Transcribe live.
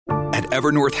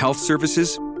Evernorth Health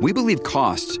Services, we believe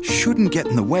costs shouldn't get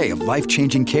in the way of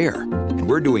life-changing care, and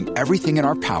we're doing everything in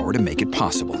our power to make it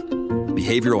possible.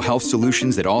 Behavioral health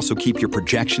solutions that also keep your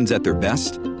projections at their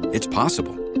best? It's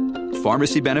possible.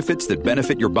 Pharmacy benefits that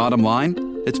benefit your bottom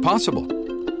line? It's possible.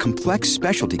 Complex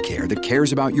specialty care that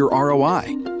cares about your ROI?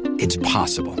 It's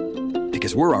possible.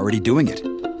 Because we're already doing it.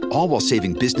 All while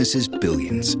saving businesses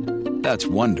billions. That's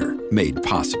Wonder made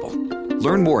possible.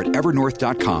 Learn more at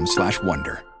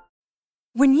evernorth.com/wonder.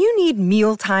 When you need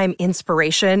mealtime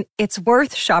inspiration, it's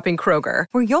worth shopping Kroger,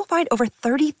 where you'll find over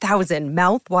 30,000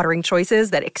 mouth-watering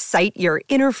choices that excite your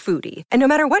inner foodie. And no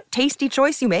matter what tasty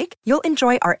choice you make, you'll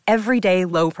enjoy our everyday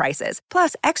low prices,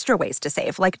 plus extra ways to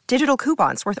save, like digital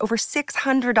coupons worth over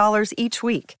 $600 each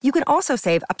week. You can also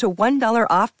save up to $1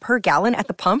 off per gallon at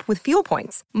the pump with fuel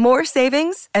points. More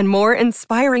savings and more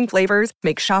inspiring flavors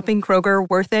make shopping Kroger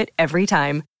worth it every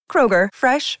time. Kroger,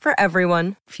 fresh for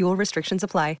everyone. Fuel restrictions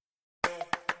apply.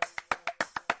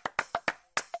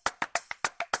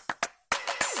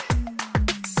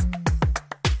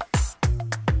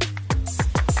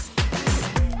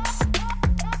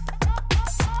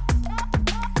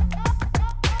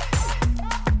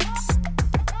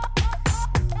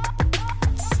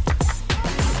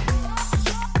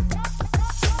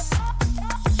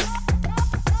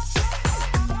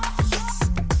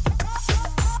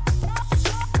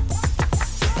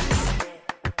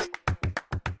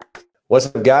 What's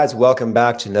up, guys? Welcome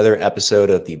back to another episode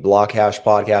of the Block Hash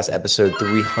Podcast, episode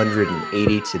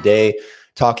 380 today,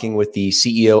 talking with the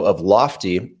CEO of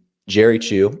Lofty, Jerry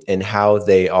Chu, and how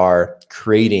they are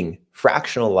creating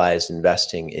fractionalized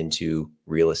investing into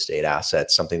real estate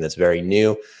assets, something that's very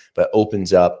new, but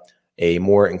opens up a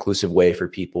more inclusive way for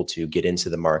people to get into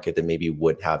the market that maybe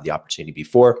wouldn't have the opportunity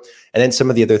before. And then some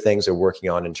of the other things they're working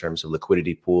on in terms of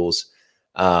liquidity pools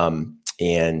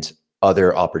and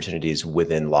other opportunities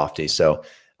within Lofty. So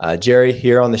Jerry,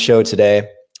 here on the show today,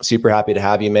 super happy to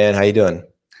have you, man. How you doing?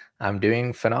 I'm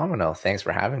doing phenomenal. Thanks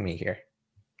for having me here.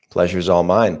 Pleasure's all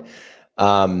mine.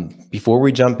 Before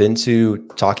we jump into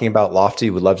talking about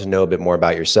Lofty, we'd love to know a bit more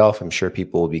about yourself. I'm sure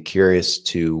people will be curious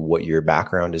to what your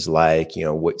background is like,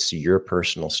 what's your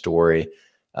personal story,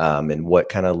 and what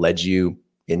kind of led you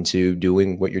into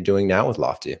doing what you're doing now with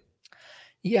Lofty.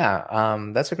 Yeah,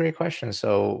 that's a great question.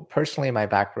 So personally, my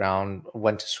background,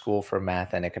 went to school for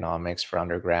math and economics for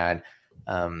undergrad.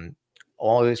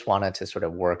 Always wanted to sort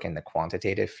of work in the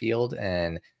quantitative field,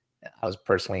 and I was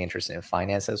personally interested in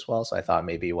finance as well. So I thought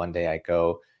maybe one day I'd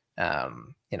go,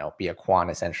 be a quant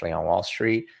essentially on Wall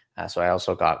Street. So I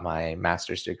also got my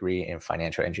master's degree in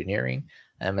financial engineering,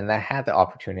 and I had the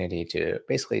opportunity to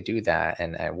basically do that.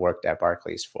 And I worked at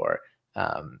Barclays for,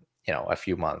 a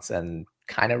few months, and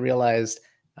kind of realized,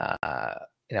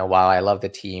 while I love the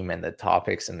team and the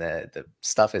topics and the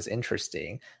stuff is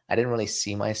interesting, I didn't really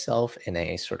see myself in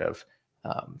a sort of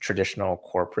traditional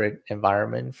corporate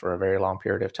environment for a very long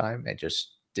period of time. It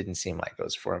just didn't seem like it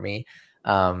was for me.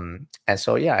 And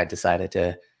so, I decided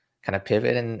to kind of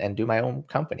pivot and do my own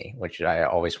company, which I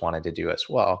always wanted to do as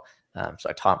well. So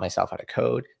I taught myself how to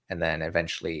code, and then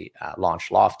eventually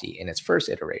launched Lofty in its first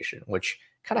iteration, which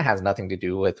kind of has nothing to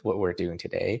do with what we're doing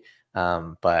today.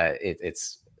 But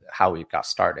it's how we got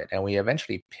started. And we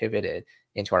eventually pivoted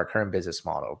into our current business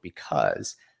model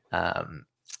because,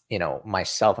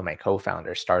 myself and my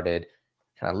co-founder started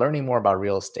kind of learning more about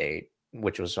real estate,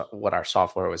 which was what our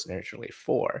software was initially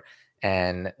for.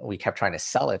 And we kept trying to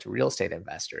sell it to real estate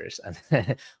investors.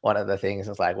 And one of the things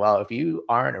is like, well, if you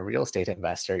aren't a real estate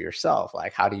investor yourself,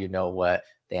 like, how do you know what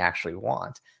they actually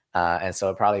want? And so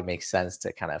it probably makes sense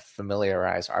to kind of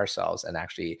familiarize ourselves and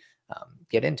actually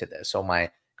get into this. So my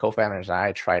co-founders and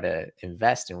I try to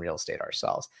invest in real estate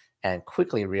ourselves, and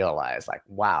quickly realize, like,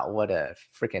 wow, what a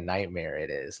freaking nightmare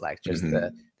it is. Like, just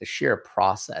the sheer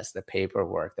process, the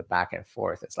paperwork, the back and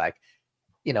forth. It's like,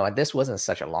 and this wasn't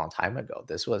such a long time ago.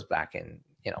 This was back in,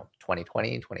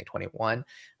 2020, 2021.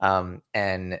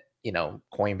 And,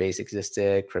 Coinbase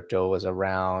existed, crypto was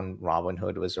around,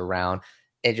 Robinhood was around.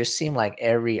 It just seemed like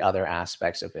every other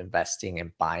aspects of investing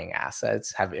and buying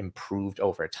assets have improved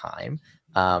over time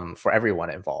for everyone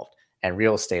involved. And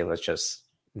real estate was just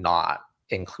not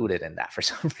included in that for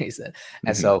some reason.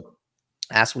 And so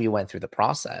as we went through the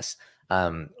process,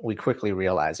 we quickly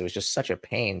realized it was just such a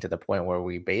pain, to the point where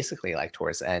we basically, like,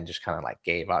 towards the end, just kind of like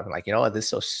gave up. And like, what, this is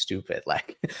so stupid.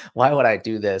 Like, why would I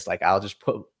do this? Like, I'll just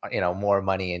put, more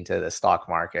money into the stock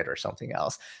market or something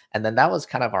else. And then that was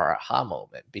kind of our aha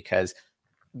moment, because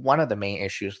one of the main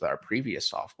issues with our previous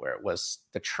software was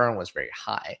the churn was very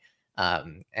high.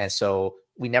 And so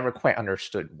we never quite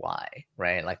understood why,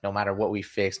 right? Like no matter what we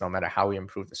fixed, no matter how we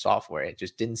improved the software, it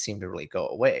just didn't seem to really go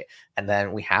away. And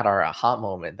then we had our aha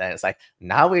moment that it's like,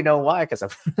 now we know why, because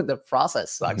the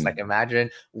process sucks. Like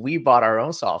imagine we bought our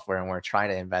own software and we're trying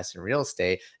to invest in real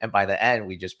estate. And by the end,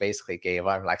 we just basically gave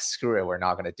up, like, screw it, we're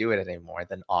not going to do it anymore.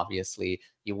 Then obviously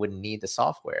you wouldn't need the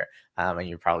software, and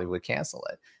you probably would cancel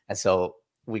it. And so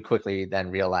we quickly then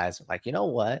realized, like, you know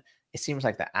what? It seems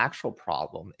like the actual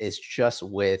problem is just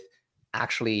with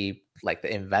actually like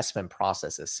the investment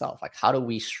process itself. Like, how do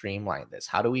we streamline this?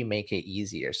 How do we make it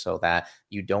easier so that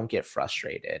you don't get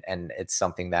frustrated and it's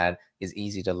something that is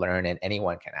easy to learn and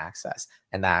anyone can access?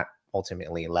 And that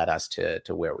ultimately led us to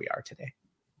where we are today.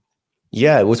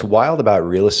 Yeah, what's wild about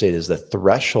real estate is the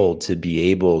threshold to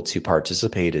be able to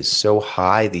participate is so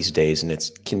high these days, and it's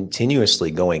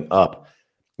continuously going up.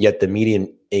 Yet the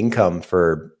median income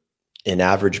for an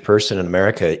average person in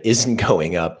America isn't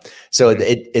going up. So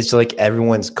it's like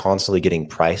everyone's constantly getting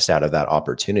priced out of that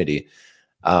opportunity.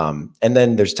 And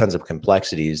then there's tons of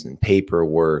complexities and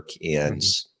paperwork and,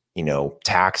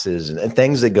 taxes and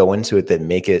things that go into it that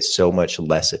make it so much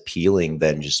less appealing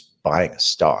than just buying a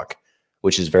stock,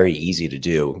 which is very easy to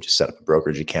do. Just set up a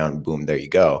brokerage account and boom, there you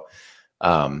go.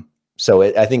 So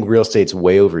I think real estate's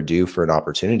way overdue for an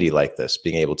opportunity like this,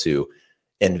 being able to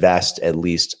invest at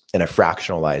least in a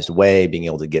fractionalized way, being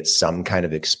able to get some kind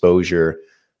of exposure,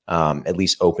 at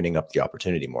least opening up the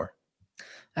opportunity more.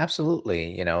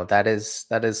 Absolutely. That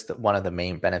is one of the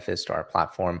main benefits to our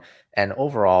platform, and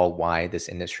overall why this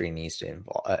industry needs to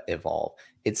evolve.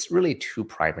 It's really three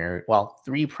primary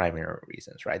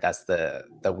reasons, right? That's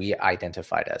that we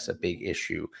identified as a big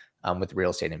issue with real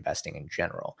estate investing in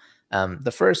general.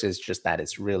 The first is just that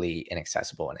it's really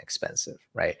inaccessible and expensive,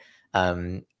 right?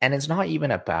 And it's not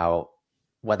even about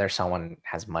whether someone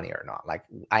has money or not. Like,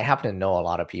 I happen to know a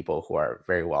lot of people who are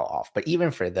very well off, but even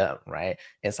for them, right?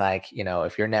 It's like,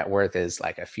 if your net worth is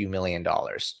like a few $1 million,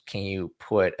 can you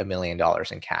put $1 million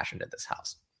in cash into this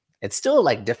house? It's still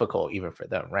like difficult even for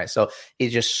them, right? So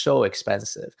it's just so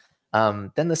expensive.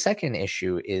 Then the second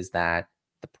issue is that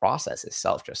the process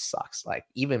itself just sucks. Like,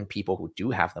 even people who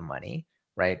do have the money,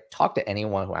 right? Talk to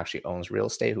anyone who actually owns real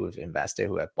estate, who have invested,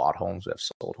 who have bought homes, who have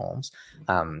sold homes.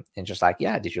 And just like,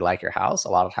 yeah, did you like your house? A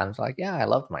lot of times like, yeah, I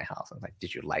loved my house. I'm like,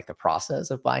 did you like the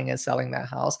process of buying and selling that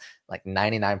house? Like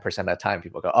 99% of the time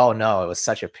people go, oh no, it was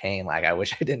such a pain. Like, I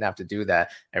wish I didn't have to do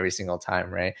that every single time,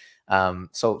 right?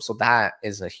 So that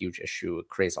is a huge issue. It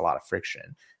creates a lot of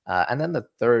friction. And then the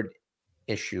third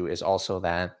issue is also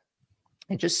that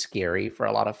it's just scary for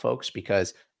a lot of folks,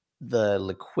 because the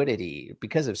liquidity,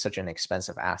 because of such an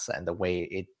expensive asset and the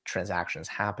way transactions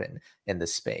happen in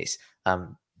this space,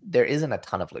 there isn't a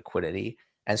ton of liquidity.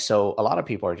 And so a lot of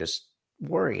people are just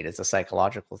worried. It's a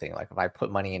psychological thing. Like, if I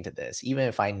put money into this, even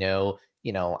if I know,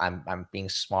 I'm being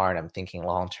smart, I'm thinking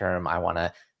long-term, I want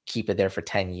to keep it there for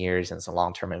 10 years and it's a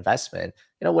long-term investment,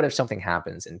 what if something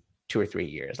happens in 2 or 3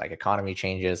 years, like economy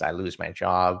changes, I lose my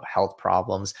job, health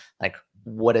problems, like,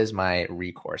 what is my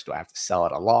recourse? Do I have to sell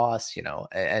at a loss?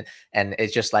 And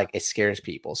it's just like, it scares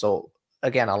people. So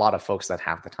again, a lot of folks that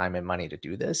have the time and money to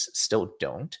do this still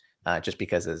don't, just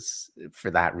because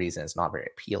for that reason, it's not very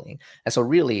appealing. And so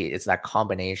really it's that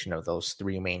combination of those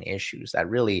three main issues that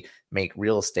really make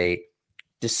real estate,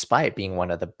 despite being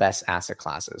one of the best asset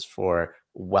classes for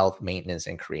wealth maintenance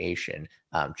and creation,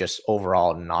 just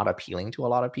overall not appealing to a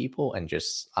lot of people and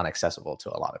just inaccessible to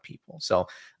a lot of people. So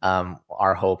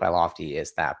our hope at Lofty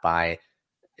is that by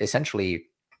essentially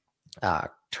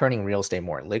turning real estate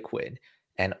more liquid,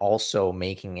 and also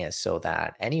making it so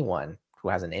that anyone who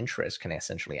has an interest can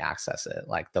essentially access it.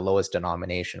 Like, the lowest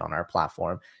denomination on our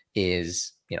platform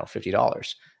is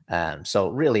 $50. So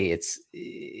really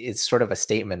it's sort of a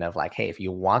statement of like, hey, if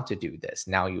you want to do this,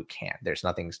 now you can. There's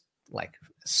nothing like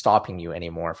stopping you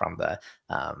anymore from the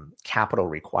capital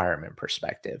requirement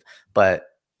perspective. But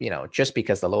just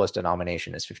because the lowest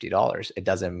denomination is $50, it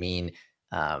doesn't mean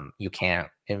you can't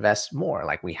invest more.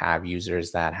 Like, we have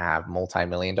users that have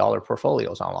multi-million-dollar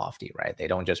portfolios on Lofty, right? They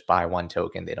don't just buy one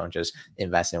token, they don't just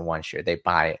invest in one share, they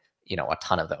buy a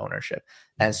ton of the ownership.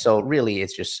 And so really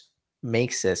it's just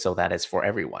makes it so that it's for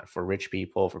everyone, for rich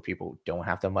people, for people who don't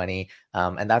have the money.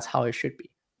 And that's how it should be.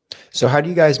 So how do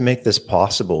you guys make this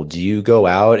possible? Do you go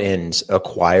out and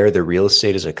acquire the real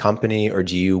estate as a company, or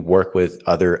do you work with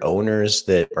other owners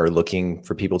that are looking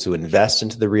for people to invest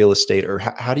into the real estate? Or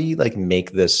how do you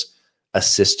make this a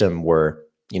system where,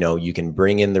 you can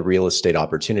bring in the real estate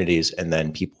opportunities and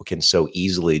then people can so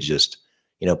easily just,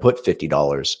 put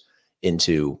 $50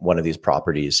 into one of these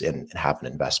properties and have an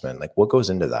investment? Like, what goes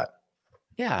into that?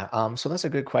 Yeah, so that's a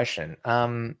good question.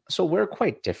 So we're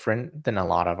quite different than a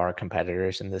lot of our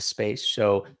competitors in this space.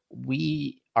 So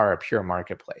we are a pure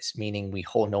marketplace, meaning we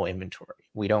hold no inventory.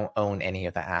 We don't own any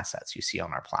of the assets you see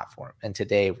on our platform. And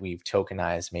today we've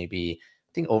tokenized maybe,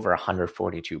 I think, over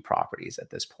 142 properties at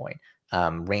this point,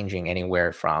 ranging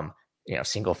anywhere from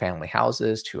single family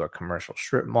houses to a commercial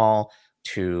strip mall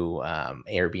to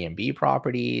Airbnb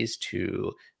properties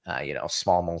to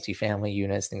small multifamily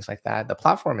units, things like that. The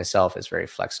platform itself is very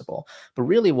flexible, but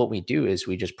really what we do is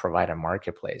we just provide a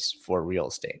marketplace for real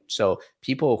estate. So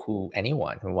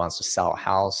anyone who wants to sell a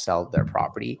house, sell their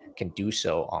property can do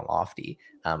so on Lofty.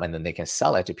 And then they can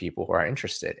sell it to people who are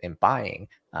interested in buying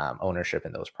ownership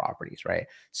in those properties, right?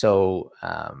 So,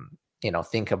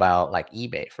 think about like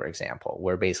eBay, for example.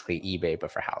 We're basically eBay,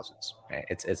 but for houses, right?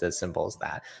 It's as simple as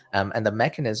that. And the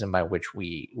mechanism by which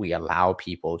we allow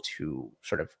people to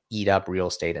sort of eat up real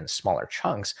estate in smaller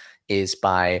chunks is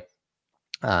by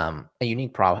a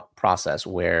unique process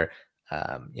where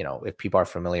if people are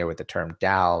familiar with the term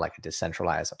DAO, like a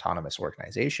decentralized autonomous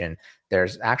organization,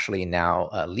 there's actually now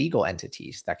legal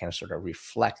entities that can sort of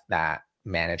reflect that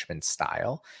management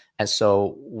style. And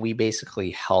so we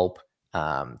basically help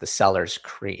the sellers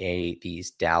create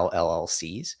these DAO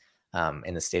LLCs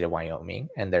in the state of Wyoming,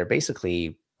 and they're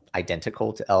basically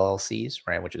identical to LLCs,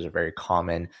 right? Which is a very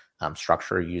common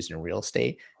structure used in real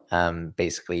estate.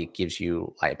 Basically gives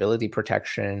you liability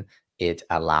protection. It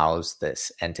allows this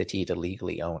entity to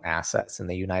legally own assets in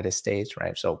the United States,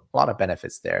 right? So a lot of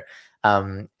benefits there.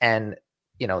 And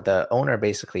the owner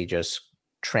basically just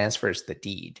transfers the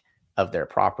deed of their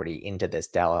property into this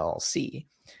DAO LLC.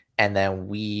 And then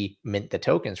we mint the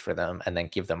tokens for them and then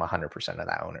give them 100% of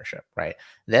that ownership, right?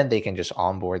 Then they can just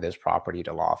onboard this property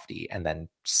to Lofty and then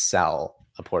sell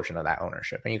a portion of that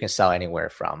ownership. And you can sell anywhere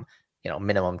from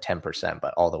minimum 10%,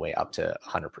 but all the way up to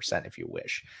 100% if you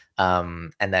wish.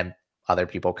 And then other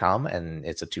people come and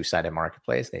it's a two-sided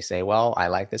marketplace. They say, well, I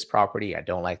like this property. I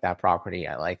don't like that property.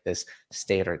 I like this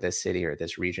state or this city or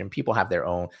this region. People have their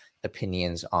own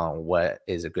opinions on what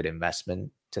is a good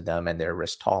investment to them and their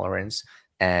risk tolerance.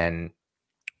 And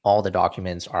all the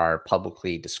documents are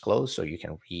publicly disclosed. So you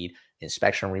can read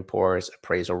inspection reports,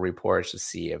 appraisal reports to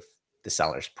see if the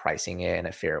seller's pricing it in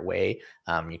a fair way.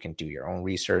 You can do your own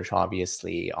research,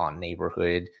 obviously, on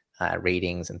neighborhood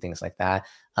ratings and things like that.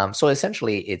 So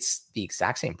essentially, it's the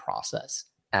exact same process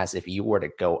as if you were to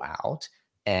go out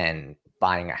and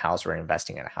buying a house or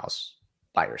investing in a house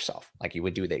by yourself. Like you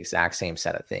would do the exact same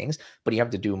set of things, but you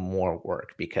have to do more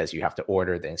work because you have to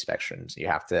order the inspections, you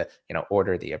have to,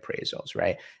 order the appraisals,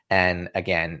 right? And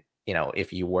again,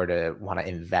 if you were to want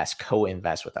to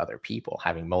co-invest with other people,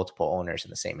 having multiple owners in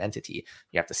the same entity,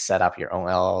 you have to set up your own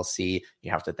LLC.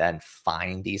 You have to then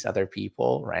find these other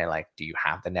people, right? Like, do you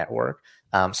have the network?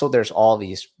 So there's all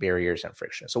these barriers and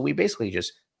friction. So we basically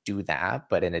just do that,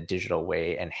 but in a digital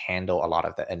way, and handle a lot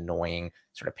of the annoying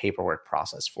sort of paperwork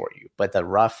process for you. But the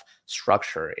rough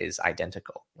structure is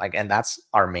identical. And that's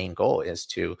our main goal, is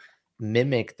to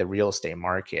mimic the real estate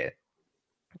market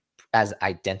as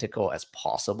identical as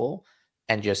possible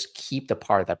and just keep the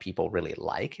part that people really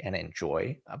like and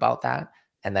enjoy about that,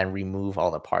 and then remove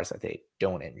all the parts that they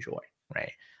don't enjoy,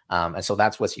 right? And so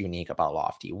that's what's unique about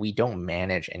Lofty. We don't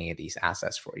manage any of these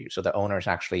assets for you. So the owners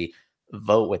actually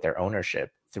vote with their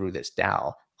ownership through this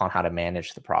DAO on how to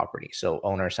manage the property. So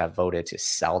owners have voted to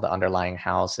sell the underlying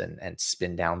house and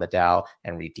spin down the DAO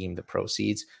and redeem the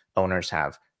proceeds. Owners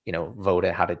have,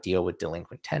 voted how to deal with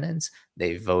delinquent tenants.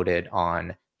 They voted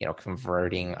on,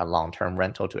 converting a long-term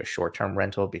rental to a short-term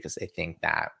rental because they think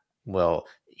that will,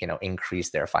 increase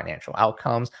their financial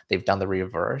outcomes. They've done the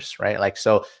reverse, right?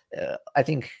 I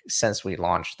think since we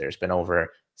launched, there's been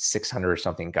over 600 or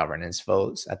something governance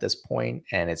votes at this point,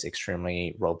 and it's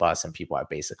extremely robust, and people have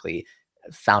basically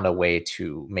found a way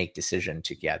to make decision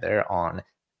together on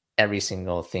every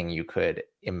single thing you could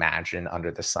imagine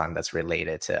under the sun that's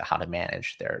related to how to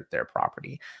manage their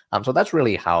property. So that's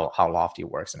really how Lofty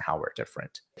works and how we're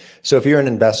different. So if you're an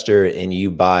investor and you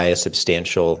buy a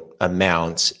substantial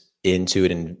amount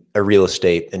into a real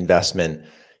estate investment,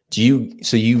 do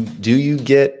you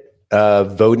get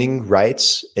voting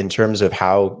rights in terms of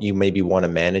how you maybe want to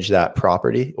manage that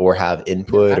property or have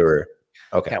input? Or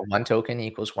okay, yeah, one token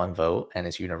equals one vote, and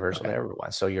it's universal to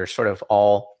everyone. So you're sort of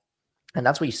all, and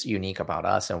that's what's unique about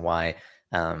us, and why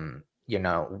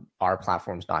our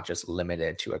platform's not just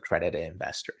limited to accredited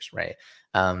investors, right?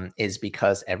 Is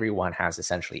because everyone has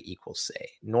essentially equal say.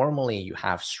 Normally, you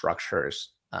have structures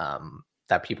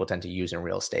that people tend to use in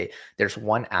real estate. There's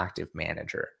one active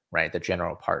manager right? The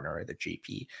general partner or the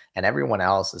GP, and everyone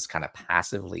else is kind of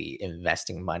passively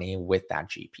investing money with that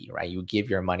GP, right? You give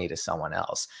your money to someone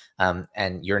else,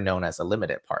 and you're known as a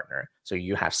limited partner. So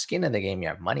you have skin in the game, you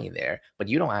have money there, but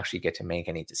you don't actually get to make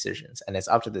any decisions. And it's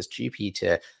up to this GP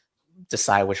to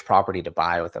decide which property to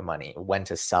buy with the money, when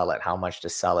to sell it, how much to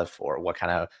sell it for, what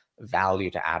kind of value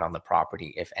to add on the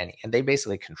property, if any. And they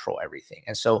basically control everything.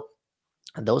 And so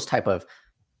those type of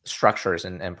structures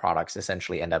and products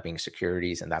essentially end up being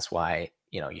securities. And that's why,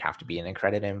 you have to be an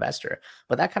accredited investor.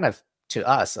 But that kind of, to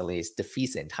us at least,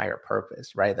 defeats the entire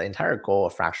purpose, right? The entire goal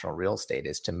of fractional real estate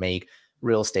is to make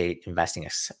real estate investing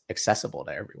accessible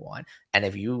to everyone. And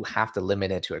if you have to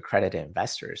limit it to accredited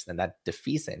investors, then that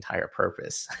defeats the entire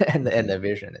purpose and the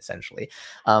vision, essentially.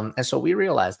 And so we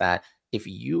realized that if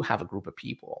you have a group of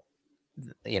people,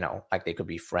 like they could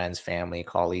be friends, family,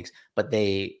 colleagues, but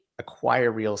they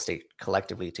acquire real estate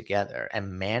collectively together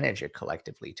and manage it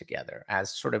collectively together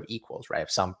as sort of equals, right?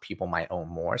 Some people might own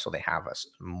more, so they have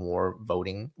more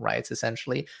voting rights,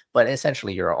 essentially. But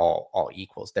essentially, you're all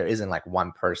equals. There isn't like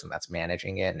one person that's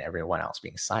managing it and everyone else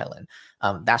being silent.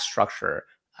 That structure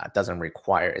doesn't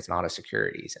require, it's not a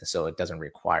securities, and so it doesn't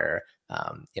require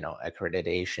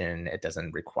accreditation. It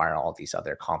doesn't require all these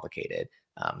other complicated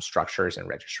structures and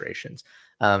registrations.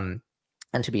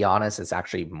 And to be honest, it's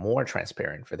actually more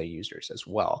transparent for the users as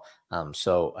well.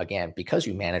 So again, because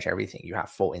you manage everything, you have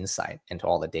full insight into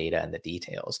all the data and the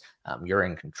details. You're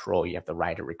in control. You have the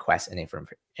right to request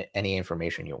any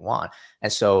information you want.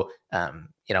 And so,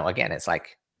 again, it's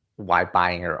like, why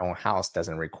buying your own house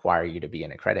doesn't require you to be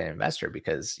an accredited investor,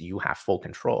 because you have full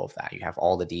control of that. You have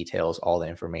all the details, all the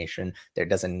information. There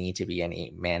doesn't need to be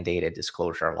any mandated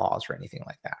disclosure laws or anything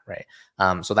like that,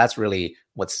 right? So that's really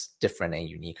what's different and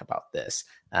unique about this.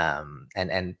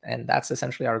 And that's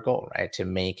essentially our goal, right? To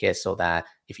make it so that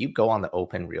if you go on the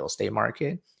open real estate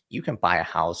market, you can buy a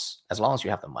house as long as you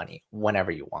have the money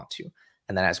whenever you want to.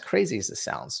 And then, as crazy as it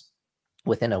sounds,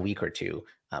 within a week or two,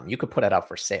 you could put it up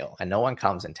for sale, and no one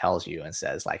comes and tells you and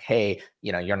says like, hey,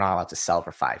 you're not allowed to sell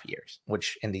for 5 years,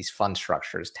 which in these fund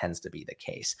structures tends to be the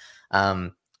case.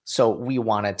 So we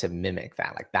wanted to mimic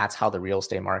that. Like, that's how the real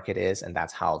estate market is, and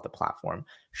that's how the platform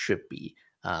should be.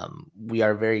 We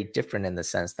are very different in the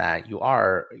sense that you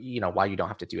are, while you don't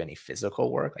have to do any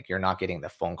physical work, like you're not getting the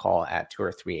phone call at 2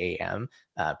 or 3 a.m.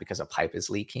 Because a pipe is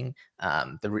leaking.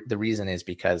 The reason is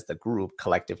because the group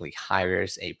collectively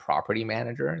hires a property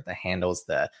manager that handles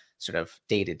the sort of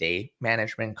day-to-day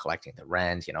management, collecting the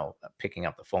rent, picking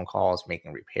up the phone calls,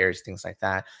 making repairs, things like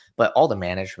that. But all the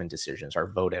management decisions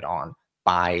are voted on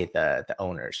by the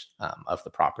owners of the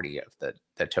property, of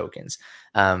the tokens.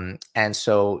 And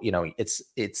so,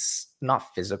 it's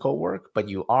not physical work, but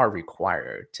you are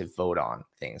required to vote on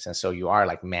things. And so you are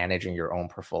like managing your own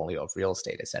portfolio of real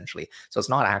estate, essentially. So it's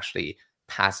not actually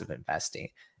passive investing.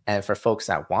 And for folks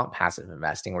that want passive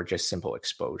investing or just simple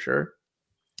exposure,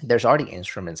 there's already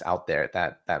instruments out there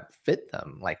that fit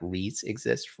them. Like REITs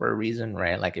exist for a reason,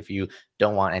 right? Like if you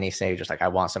don't want any, say, just like I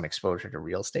want some exposure to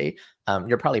real estate,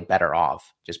 you're probably better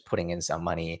off just putting in some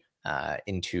money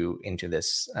into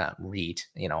this REIT,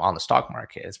 on the stock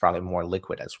market. It's probably more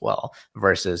liquid as well,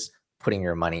 versus putting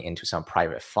your money into some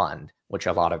private fund, which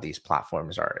a lot of these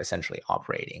platforms are essentially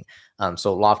operating.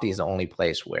 So Lofty is the only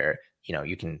place where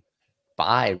you can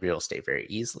buy real estate very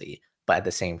easily, but at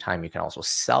the same time, you can also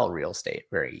sell real estate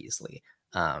very easily.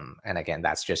 And again,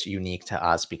 that's just unique to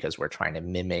us because we're trying to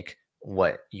mimic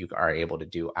what you are able to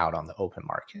do out on the open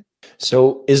market.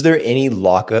 So is there any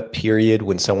lockup period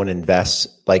when someone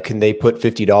invests? Like, can they put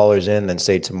 $50 in, then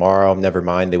say tomorrow, never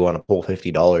mind, they want to pull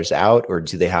 $50 out, or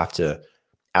do they have to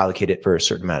allocate it for a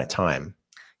certain amount of time?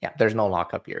 Yeah, there's no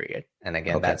lockup period. And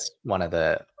again, that's one of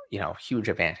the huge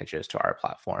advantages to our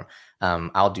platform.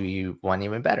 I'll do you one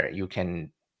even better. You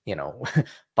can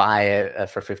buy it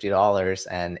for $50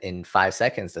 and in 5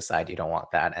 seconds decide you don't want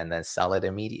that and then sell it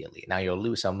immediately. Now you'll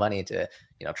lose some money to,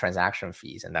 transaction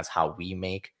fees. And that's how we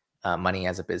make money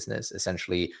as a business.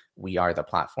 Essentially, we are the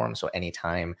platform. So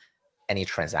anytime any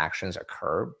transactions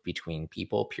occur between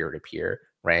people peer to peer,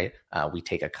 right, we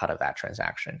take a cut of that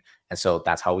transaction. And so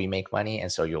that's how we make money.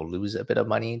 And so you'll lose a bit of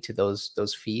money to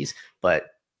those fees. But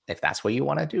if that's what you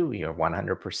want to do, you're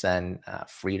 100%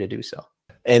 free to do so.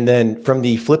 And then from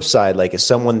the flip side, like as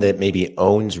someone that maybe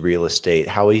owns real estate,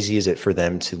 how easy is it for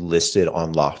them to list it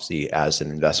on Lofty as an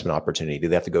investment opportunity? Do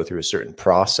they have to go through a certain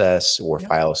process or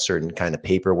file a certain kind of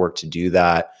paperwork to do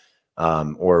that?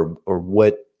 Or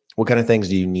what kind of things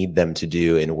do you need them to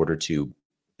do in order to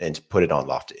put it on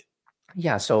Lofty?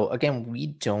 Yeah. So again, we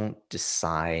don't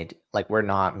decide, like we're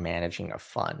not managing a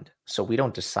fund. So we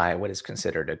don't decide what is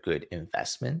considered a good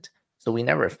investment. So we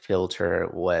never filter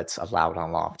what's allowed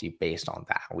on Lofty based on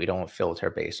that. We don't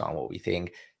filter based on what we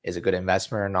think is a good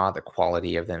investment or not, the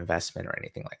quality of the investment or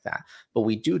anything like that. But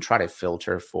we do try to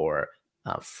filter for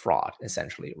fraud,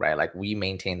 essentially, right? Like we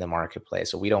maintain the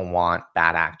marketplace, so we don't want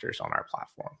bad actors on our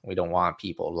platform. We don't want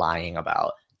people lying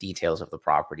about details of the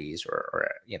properties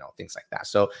or things like that.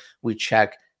 So we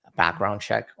background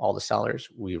check all the sellers.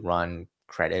 We run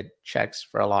credit checks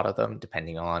for a lot of them,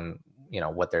 depending on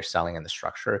what they're selling in the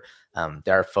structure.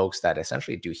 There are folks that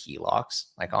essentially do HELOCs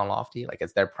like on Lofty, like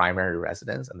it's their primary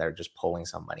residence and they're just pulling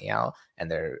some money out and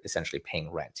they're essentially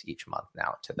paying rent each month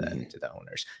now to the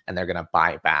owners, and they're going to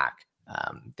buy back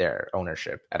their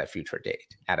ownership at a future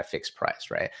date at a fixed price,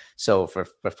 right? So for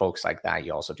folks like that,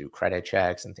 you also do credit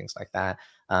checks and things like that.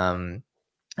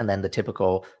 And then the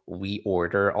typical, we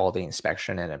order all the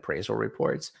inspection and appraisal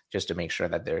reports just to make sure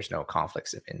that there's no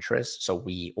conflicts of interest. So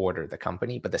we order the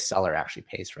company, but the seller actually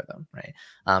pays for them, right?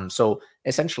 So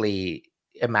essentially,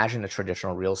 imagine a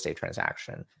traditional real estate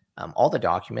transaction. All the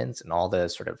documents and all the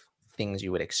sort of things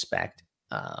you would expect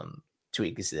to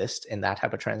exist in that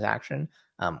type of transaction,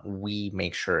 we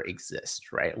make sure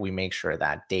exist, right? We make sure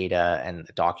that data and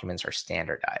the documents are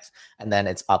standardized. And then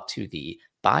it's up to the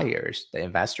buyers, the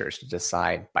investors, to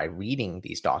decide by reading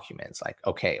these documents, like,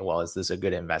 okay, well, is this a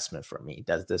good investment for me?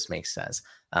 Does this make sense?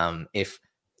 If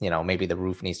maybe the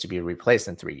roof needs to be replaced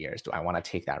in 3 years, do I want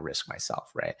to take that risk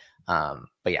myself, right?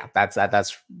 But yeah,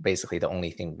 that's basically the only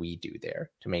thing we do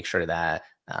there to make sure that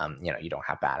you don't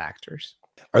have bad actors.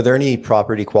 Are there any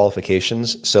property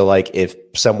qualifications? So like if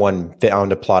someone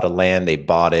found a plot of land, they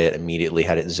bought it, immediately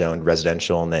had it zoned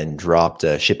residential, and then dropped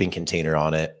a shipping container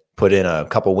on it, put in a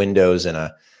couple windows and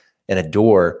a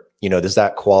door, does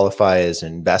that qualify as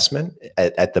an investment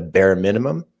at the bare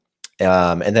minimum?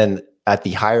 And then at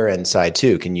the higher end side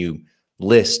too, can you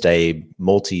list a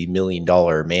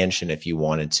multi-million-dollar mansion if you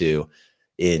wanted to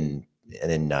in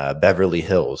Beverly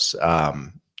Hills? Because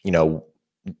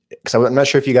I'm not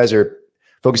sure if you guys are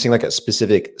focusing like a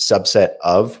specific subset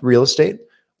of real estate,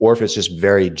 or if it's just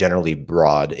very generally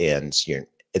broad and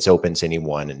it's open to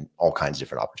anyone and all kinds of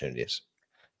different opportunities.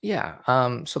 Yeah.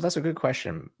 So that's a good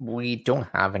question. We don't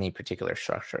have any particular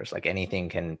structures, like anything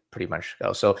can pretty much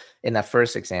go. So in that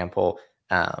first example,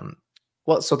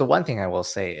 so the one thing I will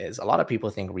say is a lot of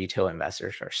people think retail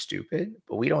investors are stupid,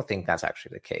 but we don't think that's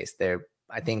actually the case.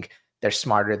 I think they're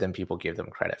smarter than people give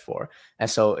them credit for. And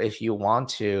so if you want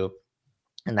to,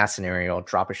 in that scenario,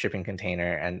 drop a shipping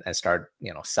container and start,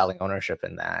 selling ownership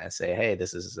in that and say, hey,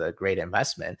 this is a great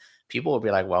investment, people will be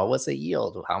like, well, what's the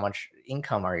yield? How much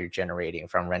income are you generating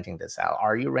from renting this out?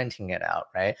 Are you renting it out,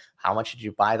 right? How much did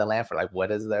you buy the land for? Like,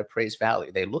 what is the appraised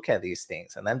value? They look at these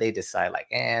things and then they decide like,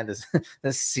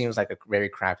 this seems like a very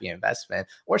crappy investment.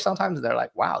 Or sometimes they're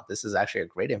like, wow, this is actually a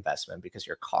great investment because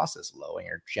your cost is low and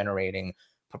you're generating,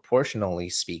 proportionally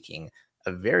speaking,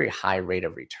 a very high rate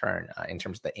of return in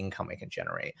terms of the income it can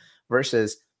generate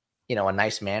versus, a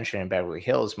nice mansion in Beverly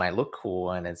Hills might look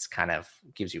cool and it's kind of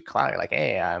gives you clout. Like,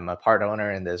 hey, I'm a part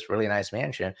owner in this really nice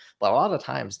mansion. But a lot of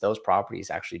times those properties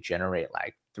actually generate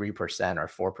like 3%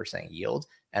 or 4% yield.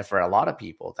 And for a lot of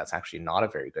people, that's actually not a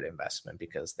very good investment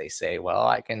because they say, well,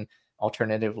 I can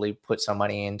alternatively put some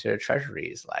money into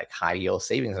treasuries, like high yield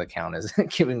savings account is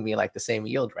giving me like the same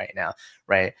yield right now,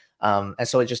 right? And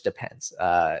so it just depends.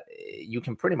 You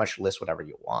can pretty much list whatever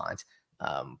you want,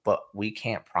 but we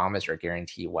can't promise or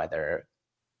guarantee whether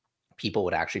people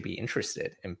would actually be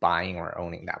interested in buying or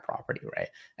owning that property, right?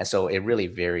 And so it really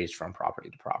varies from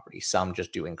property to property. Some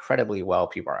just do incredibly well.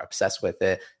 People are obsessed with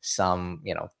it. Some,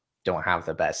 don't have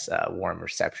the best warm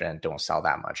reception, don't sell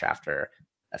that much after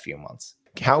a few months.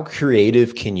 How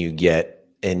creative can you get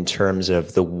in terms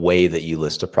of the way that you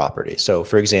list a property? So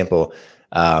for example,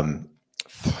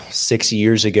 6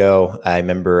 years ago, I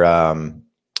remember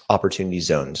opportunity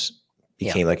zones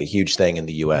became like a huge thing in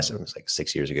the US. It was like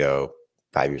 6 years ago,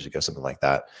 5 years ago, something like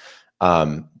that.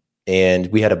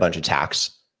 And we had a bunch of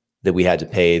tax that we had to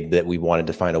pay that we wanted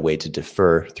to find a way to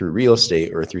defer through real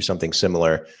estate or through something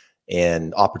similar.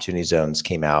 And opportunity zones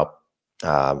came out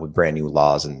with brand new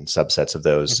laws and subsets of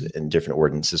those in different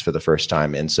ordinances for the first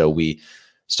time. And so we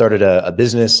started a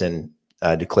business and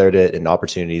declared it an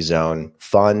opportunity zone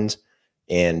fund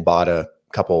and bought a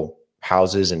couple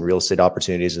houses and real estate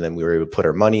opportunities. And then we were able to put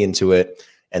our money into it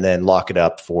and then lock it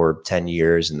up for 10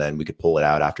 years. And then we could pull it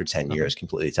out after 10 years,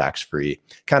 completely tax-free.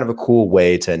 Kind of a cool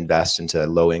way to invest into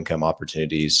low income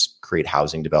opportunities, create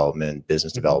housing development,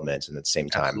 business development, and at the same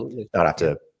time, not have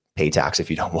to pay tax if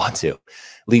you don't want to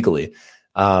legally.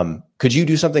 Could you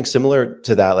do something similar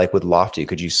to that? Like with Lofty,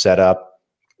 could you set up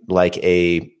like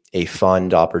a a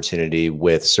fund opportunity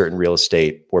with certain real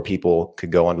estate where people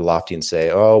could go onto Lofty and say,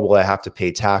 oh, well, I have to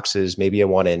pay taxes. Maybe I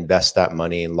want to invest that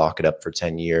money and lock it up for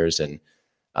 10 years and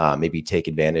maybe take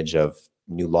advantage of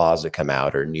new laws that come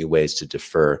out or new ways to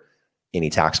defer any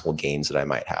taxable gains that I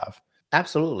might have.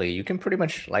 Absolutely. You can pretty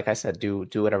much, like I said, do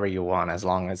whatever you want as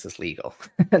long as it's legal.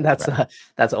 That's Right.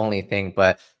 that's the only thing.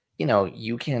 But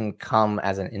you can come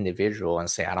as an individual and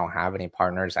say, I don't have any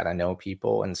partners, I don't know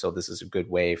people. And so this is a good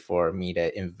way for me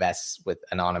to invest with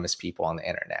anonymous people on the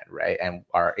internet, right? And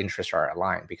our interests are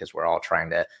aligned because we're all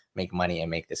trying to make money and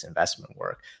make this investment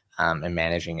work, and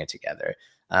managing it together.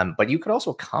 But you could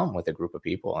also come with a group of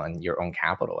people on your own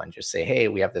capital and just say, hey,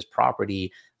 we have this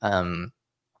property.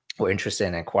 We're interested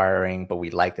in acquiring, but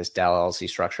we like this LLC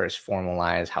structure is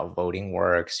formalized, how voting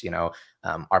works.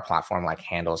 Our platform like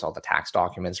handles all the tax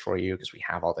documents for you because we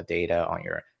have all the data on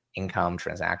your income,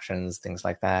 transactions, things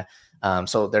like that.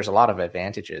 So there's a lot of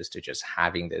advantages to just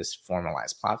having this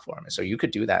formalized platform. And so you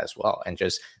could do that as well and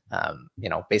just,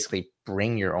 basically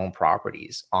bring your own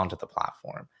properties onto the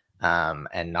platform.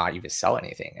 And not even sell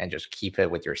anything and just keep it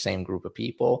with your same group of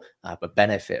people, but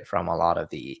benefit from a lot of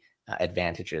the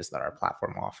advantages that our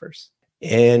platform offers.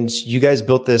 And you guys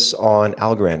built this on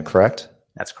Algorand, correct?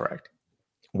 That's correct.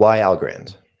 Why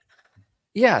Algorand?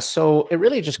 Yeah, so it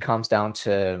really just comes down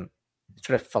to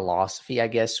sort of philosophy, I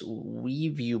guess. We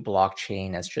view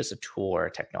blockchain as just a tool or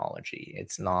a technology.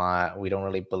 It's not, we don't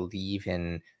really believe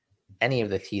in any of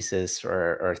the thesis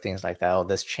or things like that. Oh,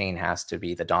 this chain has to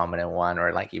be the dominant one,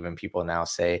 or like even people now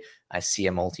say, I see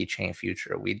a multi-chain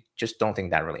future. We just don't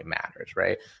think that really matters,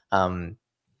 right?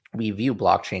 We view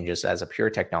blockchain just as a pure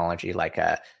technology, like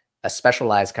a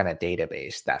specialized kind of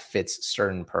database that fits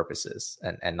certain purposes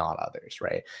and not others,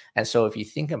 right? And so if you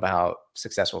think about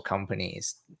successful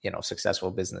companies,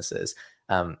 successful businesses,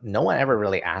 no one ever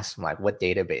really asks them like, what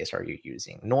database are you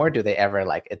using? Nor do they ever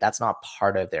that's not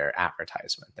part of their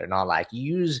advertisement. They're not like,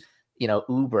 use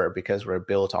Uber because we're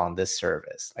built on this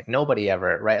service. Like nobody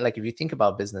ever, right? Like if you think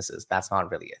about businesses, that's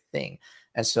not really a thing.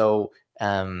 And so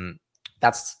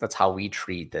that's how we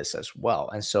treat this as well.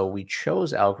 And so we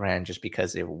chose Algorand just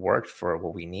because it worked for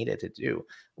what we needed to do,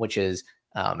 which is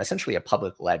essentially a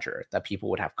public ledger that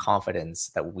people would have confidence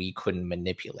that we couldn't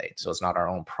manipulate. So it's not our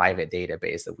own private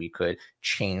database that we could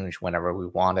change whenever we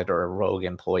wanted, or a rogue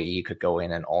employee could go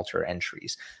in and alter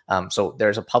entries. So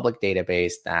there's a public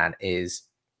database that is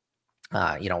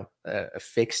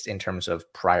fixed in terms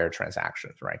of prior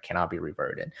transactions, right? Cannot be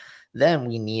reverted. Then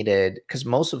we needed, because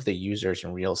most of the users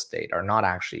in real estate are not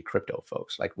actually crypto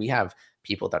folks. Like we have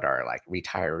people that are like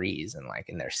retirees and like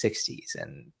in their 60s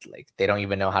and like they don't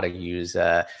even know how to use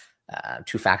a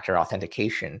two-factor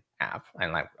authentication app,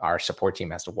 and like our support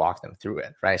team has to walk them through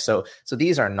it, right? So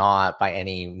these are not by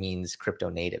any means crypto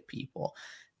native people,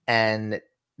 and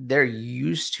they're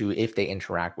used to, if they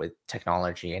interact with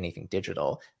technology, anything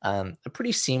digital, a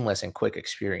pretty seamless and quick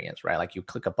experience, right? Like you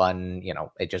click a button,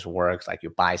 it just works. Like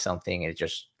you buy something, it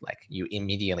just like you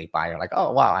immediately buy. You're like,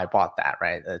 oh wow, I bought that,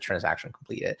 right? The transaction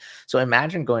completed. So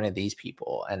imagine going to these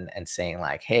people and saying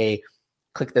like, hey,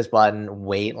 click this button,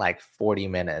 wait like 40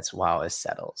 minutes while it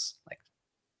settles. Like,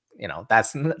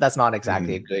 that's not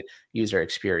exactly a good user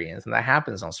experience. And that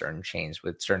happens on certain chains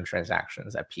with certain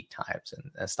transactions at peak times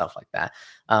and stuff like that.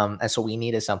 And so we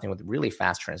needed something with really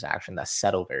fast transaction that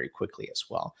settle very quickly as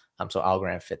well. So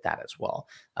Algorand fit that as well.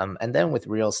 And then with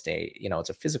real estate, it's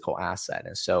a physical asset.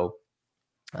 And so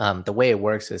the way it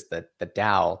works is that the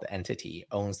DAO, the entity,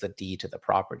 owns the deed to the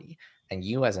property. And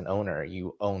you as an owner,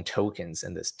 you own tokens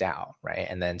in this DAO, right?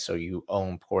 And then so you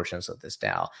own portions of this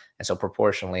DAO. And so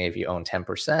proportionally, if you own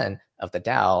 10% of the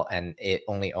DAO and it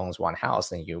only owns one house,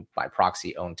 then you by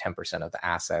proxy own 10% of the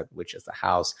asset, which is the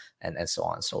house, and so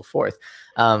on and so forth.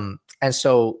 And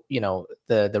so,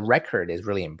 the record is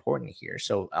really important here.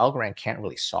 So Algorand can't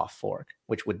really soft fork,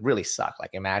 which would really suck.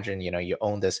 Like imagine, you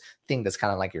own this thing that's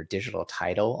kind of like your digital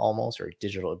title almost, or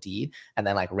digital deed. And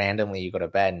then like randomly you go to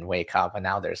bed and wake up and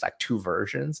now there's like two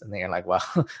versions. And then you're like,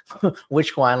 well,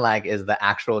 which one like is the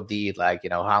actual deed? Like,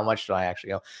 how much do I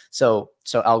actually owe? So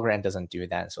Algorand doesn't do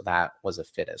that. So that was a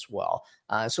fit as well.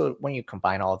 So when you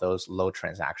combine all those low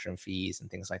transaction fees and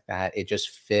things like that, it just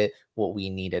fit what we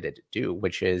needed it to do,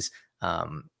 which is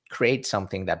create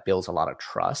something that builds a lot of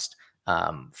trust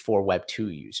for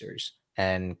Web2 users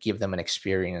and give them an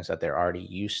experience that they're already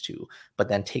used to, but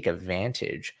then take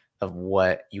advantage of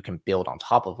what you can build on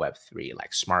top of Web3,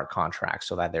 like smart contracts,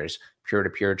 so that there's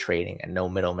peer-to-peer trading and no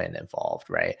middlemen involved,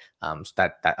 right? So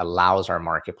that allows our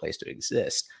marketplace to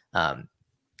exist.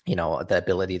 The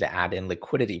ability to add in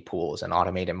liquidity pools and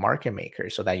automated market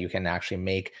makers so that you can actually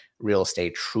make real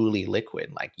estate truly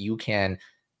liquid. Like you can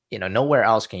nowhere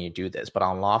else can you do this, but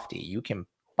on Lofty, you can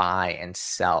buy and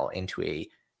sell into a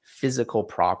physical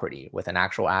property with an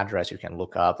actual address you can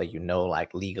look up that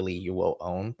like legally you will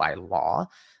own by law,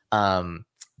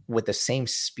 with the same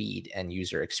speed and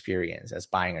user experience as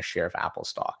buying a share of Apple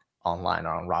stock online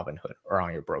or on Robinhood or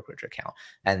on your brokerage account.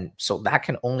 And so that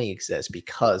can only exist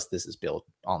because this is built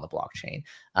on the blockchain.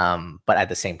 But at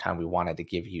the same time, we wanted to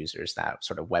give users that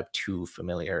sort of Web2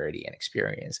 familiarity and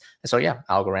experience. And so, yeah,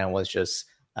 Algorand was just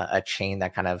a chain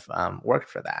that kind of worked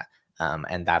for that.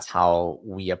 And that's how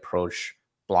we approach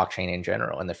blockchain in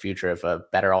general. In the future, if a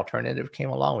better alternative came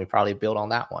along, we probably build on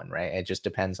that one, right? It just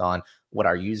depends on what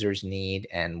our users need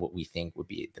and what we think would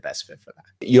be the best fit for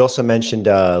that. You also mentioned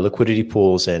liquidity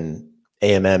pools and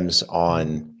AMMs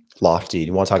on Lofty. Do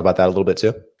you want to talk about that a little bit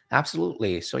too?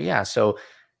 Absolutely. So yeah, so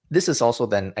this is also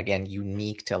then again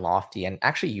unique to Lofty and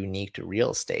actually unique to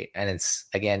real estate. And it's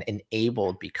again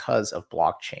enabled because of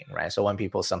blockchain, right? So when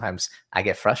people sometimes I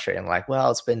get frustrated, I'm like,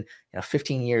 well, it's been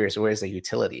 15 years, where's the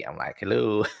utility? I'm like,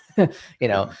 hello,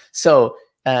 So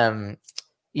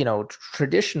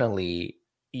traditionally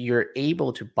you're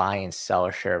able to buy and sell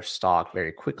a share of stock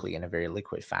very quickly in a very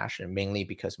liquid fashion, mainly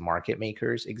because market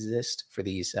makers exist for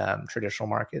these traditional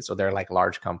markets. So they're like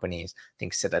large companies,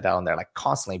 think Citadel, and they're like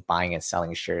constantly buying and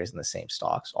selling shares in the same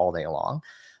stocks all day long.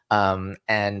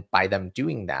 And by them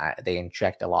doing that, they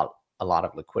inject a lot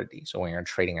of liquidity. So when you're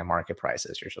trading at market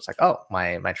prices, you're just like, oh,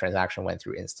 my transaction went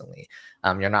through instantly.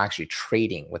 You're not actually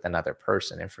trading with another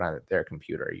person in front of their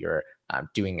computer. You're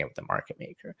doing it with the market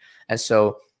maker. And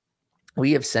so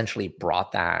we essentially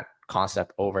brought that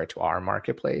concept over to our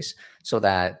marketplace so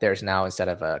that there's now, instead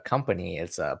of a company,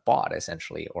 it's a bot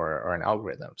essentially, or an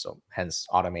algorithm. So hence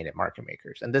automated market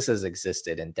makers. And this has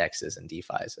existed in DEXs and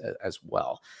DeFis as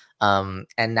well. And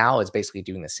now it's basically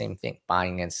doing the same thing,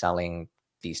 buying and selling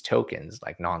these tokens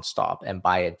like nonstop. And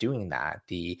by it doing that,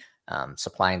 the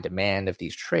supply and demand of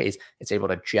these trades, it's able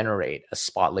to generate a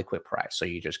spot liquid price. So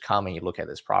you just come and you look at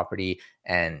this property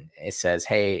and it says,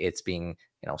 hey, it's being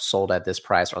sold at this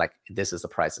price, or like this is the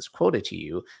price that's quoted to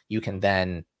you. You can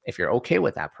then, if you're okay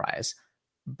with that price,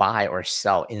 buy or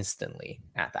sell instantly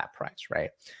at that price, right?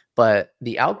 But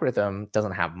the algorithm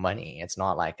doesn't have money. It's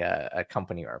not like a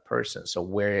company or a person. So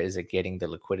where is it getting the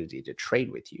liquidity to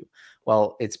trade with you?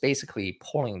 Well, it's basically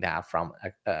pulling that from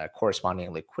a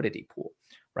corresponding liquidity pool,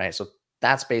 right? So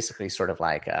that's basically sort of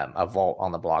like a vault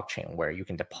on the blockchain where you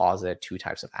can deposit two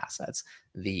types of assets: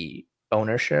 the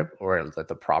ownership or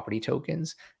the property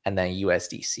tokens, and then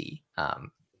USDC,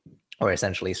 or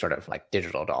essentially sort of like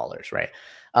digital dollars, right?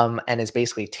 And it's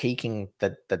basically taking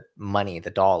the money, the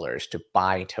dollars, to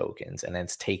buy tokens, and then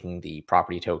it's taking the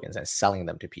property tokens and selling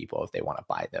them to people if they want to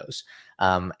buy those.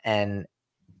 And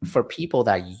for people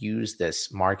that use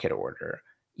this market order,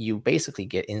 you basically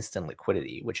get instant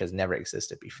liquidity, which has never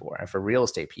existed before. And for real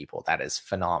estate people, that is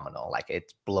phenomenal. Like,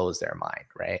 it blows their mind,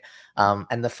 right?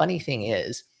 And the funny thing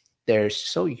is, they're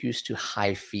so used to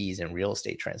high fees in real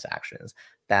estate transactions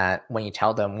that when you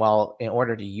tell them, well, in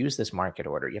order to use this market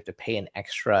order, you have to pay an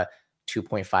extra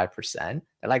 2.5%. They're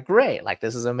like, great, like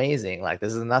this is amazing. Like,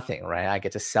 this is nothing, right? I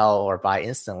get to sell or buy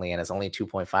instantly and it's only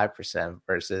 2.5%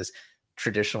 versus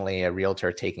traditionally a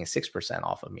realtor taking 6%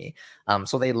 off of me.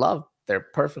 So they're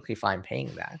perfectly fine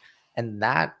paying that. And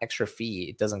that extra fee,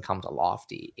 it doesn't come to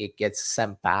Lofty. It gets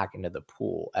sent back into the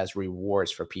pool as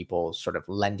rewards for people sort of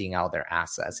lending out their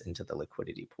assets into the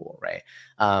liquidity pool, right?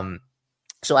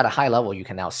 So at a high level, you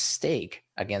can now stake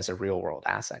against a real world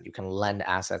asset. You can lend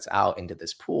assets out into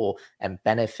this pool and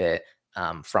benefit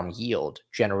from yield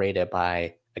generated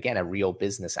by, again, a real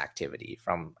business activity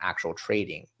from actual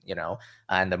trading,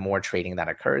 and the more trading that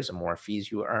occurs, the more fees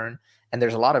you earn. And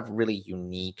there's a lot of really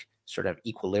unique sort of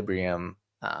equilibrium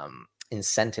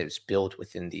incentives built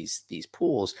within these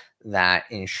pools that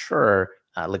ensure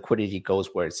liquidity goes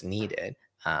where it's needed.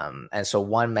 And so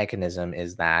one mechanism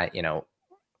is that,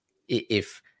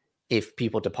 if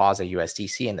people deposit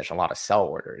USDC and there's a lot of sell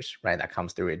orders, right, that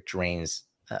comes through, it drains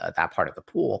that part of the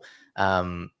pool.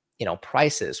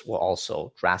 Prices will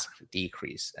also drastically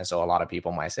decrease. And so a lot of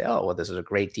people might say, oh, well, this is a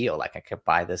great deal. Like, I could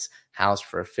buy this house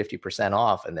for 50%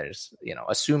 off. And there's,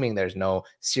 assuming there's no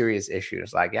serious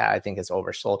issues, like, yeah, I think it's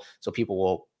oversold. So people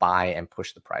will buy and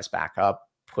push the price back up,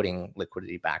 putting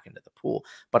liquidity back into the pool.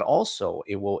 But also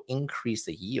it will increase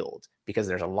the yield because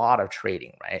there's a lot of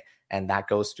trading, right? And that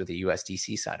goes to the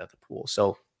USDC side of the pool.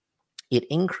 So it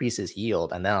increases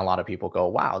yield. And then a lot of people go,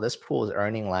 wow, this pool is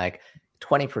earning like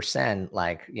 20%,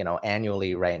 like,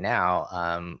 annually right now.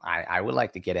 I would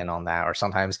like to get in on that. Or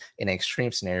sometimes in an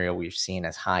extreme scenario, we've seen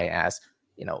as high as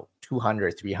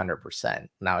 200, 300%.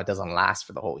 Now it doesn't last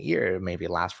for the whole year. Maybe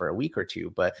it lasts for a week or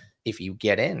two, but if you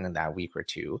get in that week or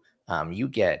two, you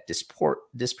get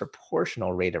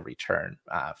disproportional rate of return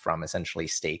from essentially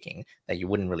staking that you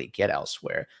wouldn't really get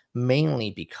elsewhere,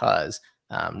 mainly because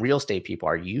real estate people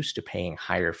are used to paying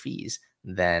higher fees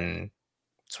than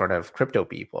sort of crypto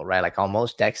people, right? Like on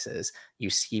most dexes, you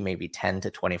see maybe 10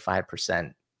 to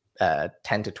 25%,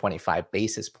 10 to 25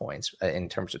 basis points in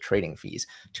terms of trading fees.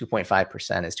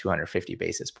 2.5% is 250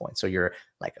 basis points. So you're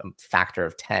like a factor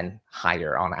of 10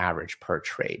 higher on average per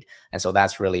trade. And so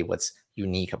that's really what's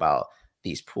unique about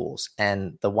these pools.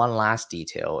 And the one last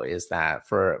detail is that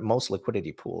for most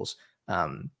liquidity pools,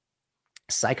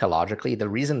 psychologically, the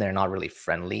reason they're not really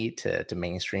friendly to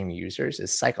mainstream users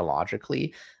is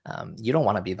psychologically, you don't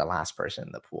want to be the last person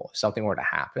in the pool. If something were to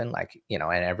happen, like, and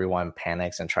everyone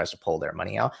panics and tries to pull their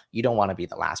money out, you don't want to be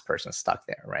the last person stuck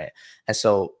there, right? And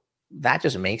so that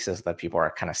just makes it that people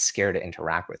are kind of scared to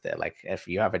interact with it. Like if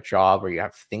you have a job or you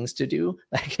have things to do,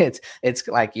 like it's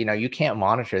like, you can't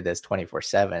monitor this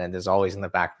 24/7. And there's always in the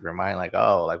back of your mind, like,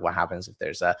 oh, like what happens if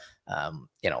there's a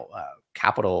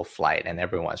capital flight and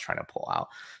everyone's trying to pull out.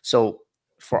 So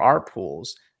for our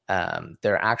pools,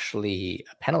 they're actually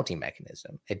a penalty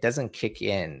mechanism. It doesn't kick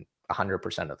in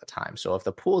 100% of the time. So if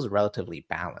the pool is relatively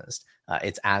balanced,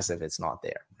 it's as if it's not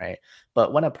there, right?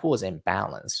 But when a pool is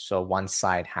imbalanced, so one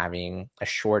side having a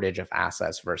shortage of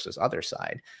assets versus other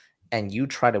side, and you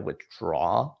try to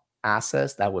withdraw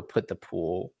assets that would put the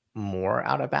pool more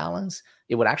out of balance,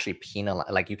 it would actually penalize,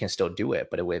 like you can still do it,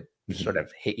 but it would sort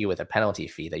of hit you with a penalty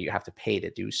fee that you have to pay to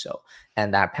do so.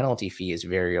 And that penalty fee is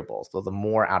variable. So the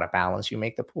more out of balance you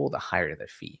make the pool, the higher the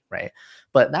fee, right?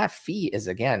 But that fee is,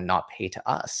 again, not paid to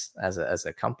us as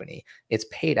a company. It's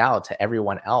paid out to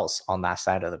everyone else on that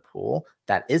side of the pool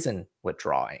that isn't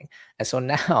withdrawing. And so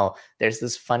now there's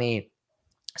this funny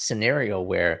scenario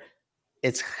where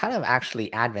it's kind of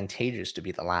actually advantageous to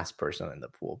be the last person in the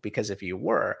pool, because if you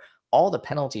were, all the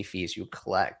penalty fees you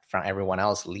collect from everyone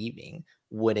else leaving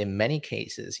would in many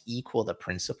cases equal the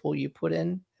principal you put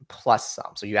in plus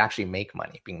some. So you actually make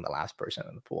money being the last person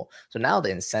in the pool. So now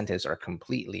the incentives are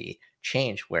completely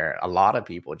changed, where a lot of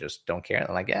people just don't care.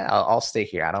 They're like, yeah, I'll stay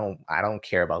here. I don't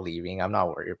care about leaving. I'm not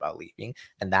worried about leaving.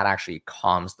 And that actually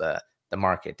calms the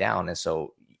market down. And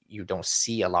so you don't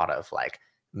see a lot of like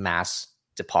mass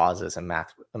deposits and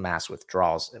mass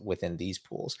withdrawals within these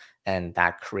pools. And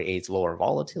that creates lower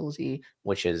volatility,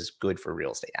 which is good for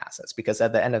real estate assets. Because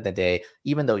at the end of the day,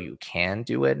 even though you can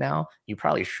do it now, you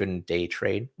probably shouldn't day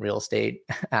trade real estate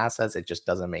assets. It just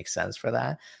doesn't make sense for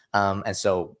that. And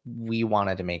so we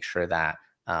wanted to make sure that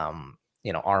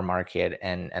our market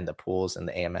and the pools and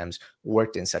the AMMs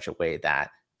worked in such a way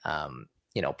that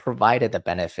provided the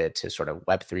benefit to sort of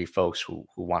Web3 folks who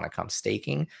want to come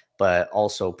staking, but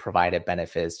also provided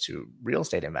benefits to real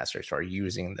estate investors who are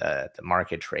using the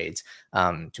market trades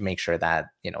to make sure that,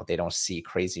 they don't see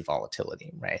crazy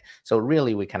volatility, right? So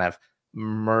really we kind of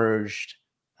merged,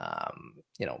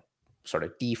 sort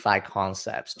of DeFi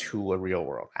concepts to a real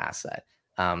world asset.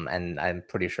 And I'm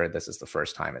pretty sure this is the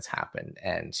first time it's happened.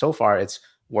 And so far it's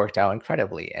worked out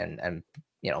incredibly. And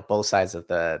both sides of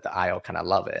the aisle kind of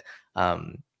love it.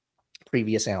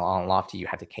 Previously on Lofty, you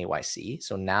had to KYC.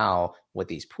 So now with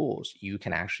these pools, you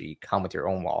can actually come with your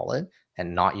own wallet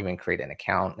and not even create an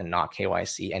account and not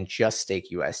KYC and just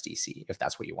stake USDC if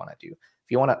that's what you want to do.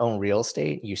 If you want to own real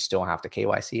estate, you still have to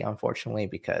KYC, unfortunately,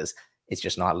 because it's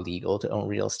just not legal to own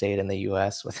real estate in the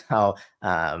US without,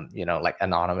 like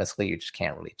anonymously. You just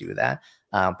can't really do that.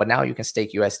 But now you can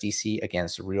stake USDC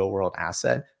against a real world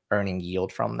asset, earning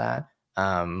yield from that.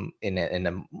 In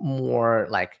a more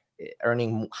like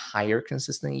earning higher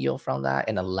consistent yield from that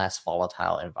in a less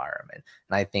volatile environment.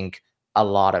 And I think a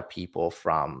lot of people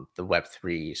from the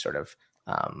Web3 sort of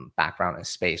background and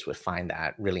space would find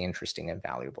that really interesting and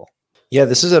valuable. Yeah,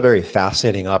 this is a very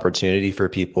fascinating opportunity for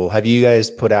people. Have you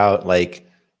guys put out like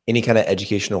any kind of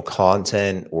educational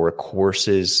content or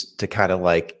courses to kind of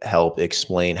like help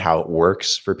explain how it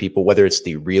works for people, whether it's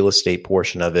the real estate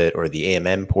portion of it or the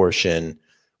AMM portion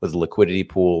with liquidity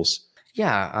pools?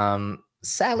 Yeah.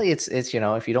 Sadly, it's if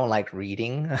you don't like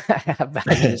reading, I have bad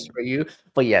news for you.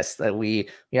 But yes, that we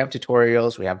have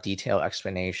tutorials, we have detailed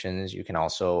explanations. You can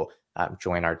also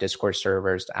join our Discord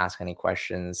servers to ask any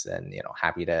questions, and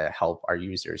happy to help our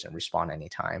users and respond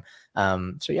anytime.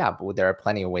 So yeah, but there are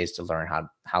plenty of ways to learn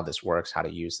how this works, how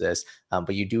to use this.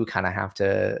 But you do kind of have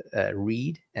to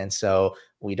read, and so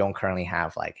we don't currently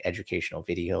have like educational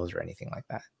videos or anything like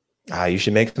that. You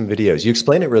should make some videos. You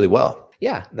explain it really well.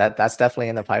 Yeah, that's definitely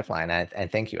in the pipeline.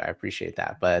 And thank you. I appreciate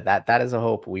that. But that is a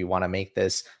hope. We want to make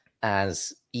this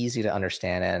as easy to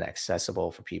understand and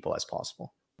accessible for people as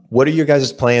possible. What are your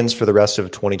guys' plans for the rest of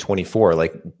 2024?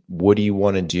 Like, what do you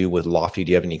want to do with Lofty?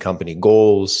 Do you have any company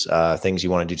goals, things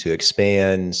you want to do to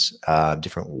expand,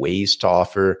 different ways to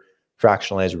offer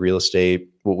fractionalized real estate?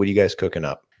 What are you guys cooking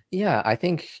up? Yeah, I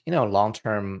think, long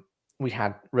term, we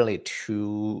had really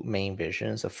two main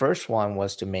visions. The first one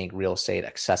was to make real estate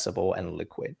accessible and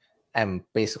liquid. And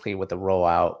basically, with the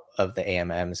rollout of the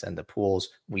AMMs and the pools,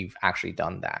 we've actually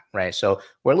done that, right? So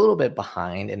we're a little bit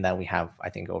behind in that we have, I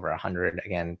think, over 100,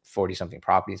 again, 40 something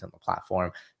properties on the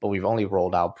platform, but we've only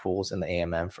rolled out pools in the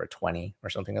AMM for 20 or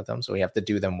something of them. So we have to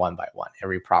do them one by one.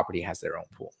 Every property has their own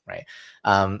pool, right?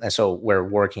 And so we're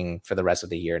working for the rest of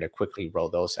the year to quickly roll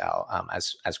those out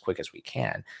as quick as we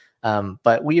can.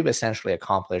 But we've essentially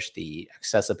accomplished the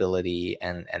accessibility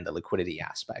and the liquidity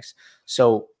aspects.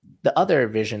 So the other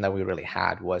vision that we really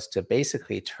had was to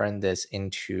basically turn this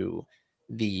into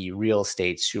the real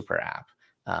estate super app,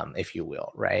 if you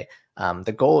will, right?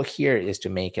 The goal here is to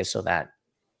make it so that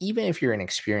even if you're an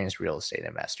experienced real estate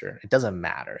investor, it doesn't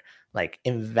matter. Like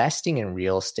investing in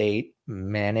real estate,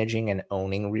 managing and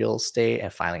owning real estate,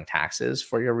 and filing taxes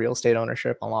for your real estate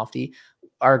ownership on Lofty,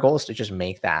 our goal is to just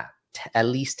make that at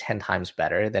least 10 times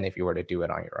better than if you were to do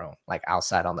it on your own, like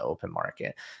outside on the open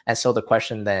market. And so the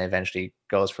question then eventually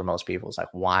goes for most people is like,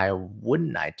 why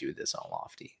wouldn't I do this on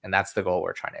Lofty? And that's the goal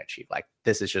we're trying to achieve. Like,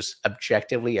 this is just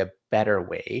objectively a better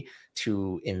way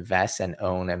to invest and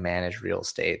own and manage real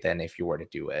estate than if you were to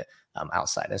do it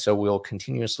outside. And so we'll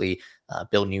continuously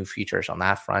build new features on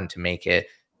that front to make it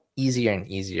easier and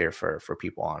easier for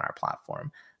people on our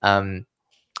platform. And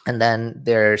then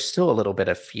there's still a little bit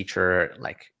of feature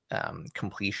like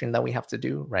completion that we have to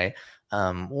do, right?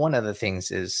 One of the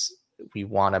things is we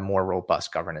want a more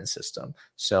robust governance system.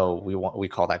 So we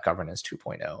call that governance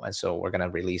 2.0. And so we're going to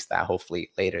release that hopefully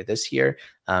later this year.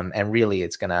 And really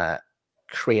it's going to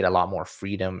create a lot more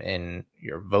freedom in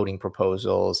your voting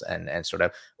proposals and sort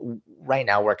of right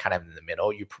now we're kind of in the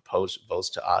middle. You propose votes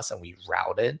to us and we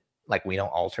route it. Like, we don't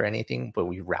alter anything, but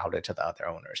we route it to the other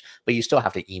owners. But you still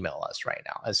have to email us right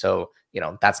now. And so,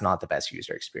 that's not the best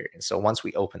user experience. So once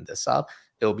we open this up,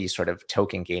 it'll be sort of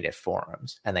token gated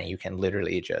forums. And then you can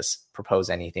literally just propose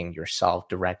anything yourself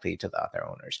directly to the other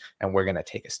owners. And we're going to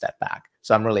take a step back.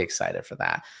 So I'm really excited for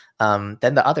that.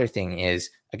 Then the other thing is,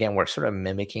 again, we're sort of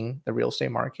mimicking the real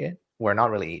estate market. We're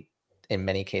not really, in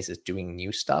many cases, doing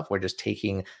new stuff. We're just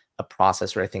taking a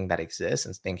process or a thing that exists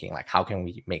and thinking like, how can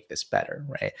we make this better,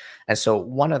 right? And so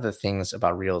one of the things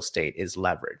about real estate is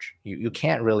leverage. You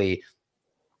can't really,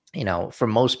 for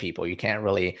most people, you can't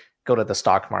really go to the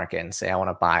stock market and say, I want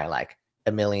to buy like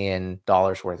 $1 million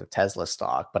worth of Tesla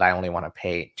stock, but I only want to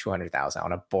pay 200,000. I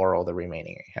want to borrow the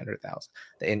remaining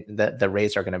 800,000. The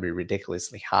rates are going to be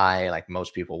ridiculously high. Like,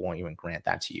 most people won't even grant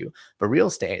that to you. But real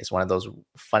estate is one of those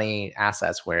funny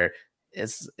assets where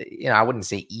it's, I wouldn't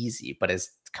say easy, but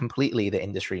it's completely the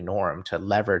industry norm to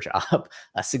leverage up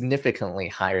significantly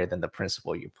higher than the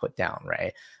principal you put down,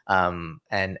 right?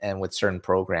 And with certain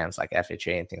programs like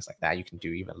FHA and things like that, you can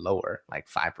do even lower, like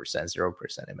 5%,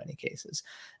 0% in many cases.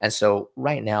 And so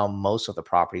right now, most of the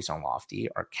properties on Lofty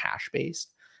are cash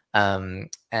based. And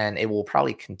it will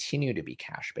probably continue to be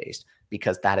cash based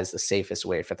because that is the safest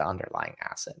way for the underlying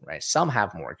asset, right? Some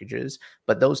have mortgages,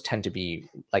 but those tend to be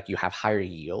like, you have higher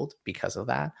yield because of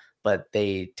that, but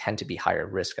they tend to be higher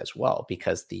risk as well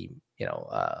because the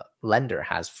lender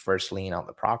has first lien on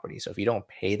the property. So if you don't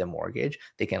pay the mortgage,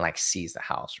 they can like seize the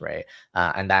house, right?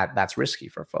 And that's risky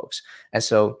for folks. And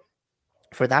so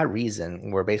for that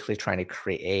reason, we're basically trying to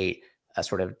create a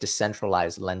sort of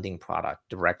decentralized lending product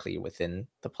directly within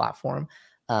the platform.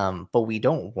 But we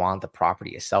don't want the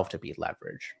property itself to be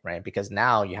leveraged, right? Because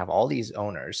now you have all these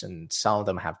owners and some of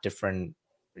them have different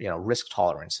risk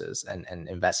tolerances and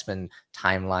investment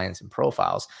timelines and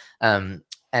profiles. And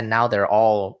now they're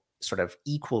all sort of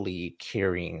equally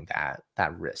carrying that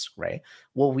risk, right?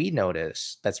 What we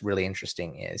notice that's really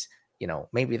interesting is,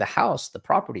 maybe the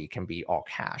property can be all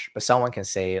cash, but someone can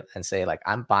say like,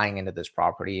 I'm buying into this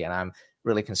property and I'm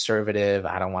really conservative.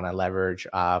 I don't want to leverage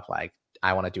up. Like,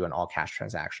 I want to do an all cash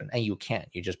transaction. And you can't,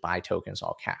 you just buy tokens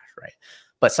all cash, right?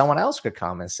 But someone else could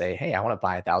come and say, hey, I want to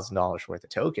buy $1,000 worth of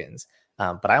tokens,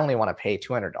 but I only want to pay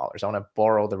 $200. I want to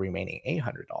borrow the remaining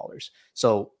 $800.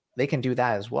 So they can do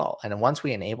that as well. And then once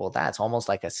we enable that, it's almost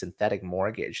like a synthetic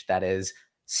mortgage that is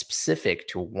specific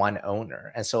to one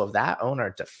owner. And so if that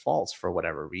owner defaults for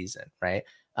whatever reason, right,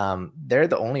 they're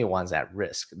the only ones at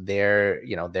risk. Their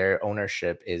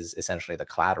ownership is essentially the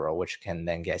collateral, which can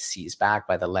then get seized back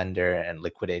by the lender and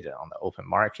liquidated on the open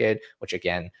market, which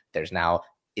again, there's now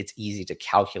it's easy to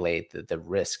calculate the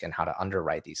risk and how to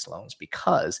underwrite these loans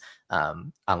because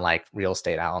unlike real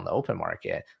estate out on the open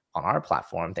market, on our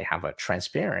platform, they have a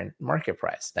transparent market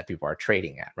price that people are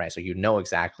trading at, right? So you know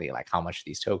exactly like how much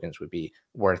these tokens would be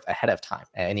worth ahead of time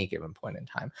at any given point in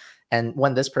time. And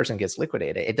when this person gets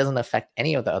liquidated, it doesn't affect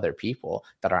any of the other people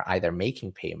that are either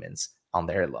making payments on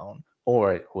their loan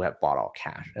or who have bought all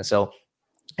cash. And so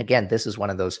again, this is one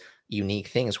of those unique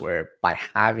things where by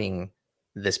having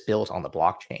this built on the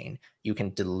blockchain, you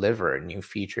can deliver new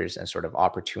features and sort of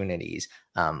opportunities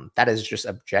that is just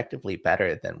objectively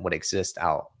better than what exists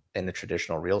out in the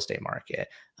traditional real estate market.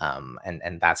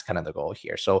 And that's kind of the goal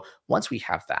here. So once we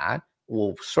have that,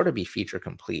 we'll sort of be feature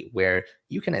complete where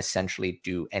you can essentially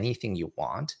do anything you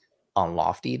want on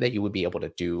Lofty that you would be able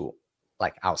to do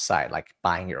like outside, like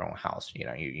buying your own house.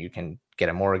 You can get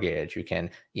a mortgage, you can,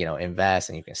 invest,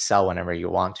 and you can sell whenever you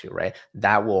want to, right?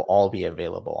 That will all be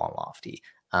available on Lofty.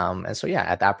 And so, yeah,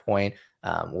 at that point,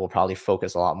 we'll probably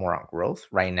focus a lot more on growth.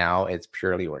 Right now, it's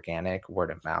purely organic,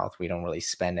 word of mouth. We don't really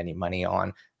spend any money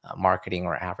on marketing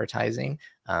or advertising.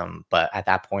 But at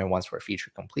that point, once we're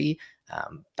feature complete,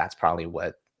 that's probably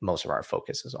what most of our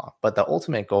focus is on. But the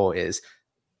ultimate goal is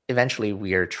eventually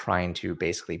we are trying to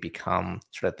basically become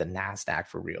sort of the NASDAQ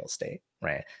for real estate,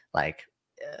 right? Like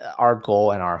our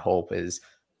goal and our hope is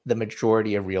the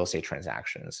majority of real estate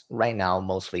transactions right now,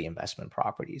 mostly investment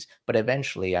properties. But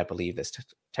eventually, I believe this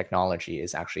technology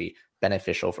is actually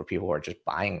beneficial for people who are just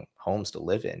buying homes to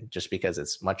live in, just because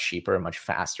it's much cheaper, much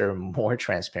faster, more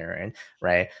transparent,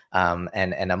 right?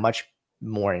 And a much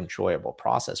more enjoyable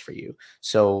process for you.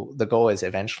 So the goal is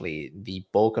eventually the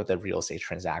bulk of the real estate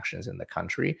transactions in the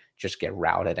country just get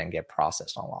routed and get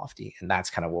processed on Lofty. And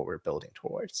that's kind of what we're building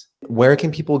towards. Where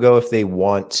can people go if they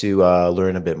want to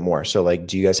learn a bit more? So like,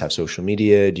 do you guys have social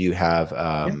media? Do you have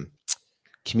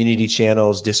community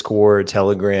channels, Discord,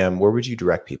 Telegram? Where would you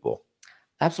direct people?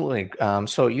 Absolutely.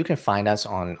 So you can find us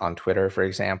on Twitter, for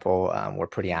example. We're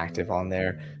pretty active on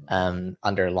there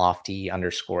under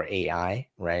Lofty_AI,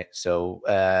 right? So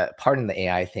pardon the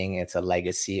AI thing. It's a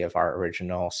legacy of our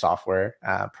original software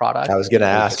product. I was going to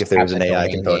ask if there was an AI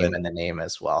component. And the name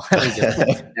as well. We just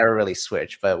never really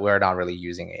switched, but we're not really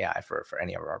using AI for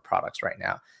any of our products right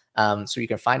now. So you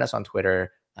can find us on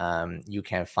Twitter. You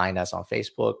can find us on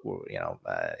Facebook,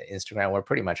 Instagram. We're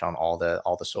pretty much on all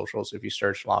the socials. If you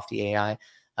search Lofty AI,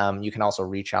 you can also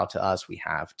reach out to us. We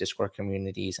have Discord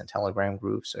communities and Telegram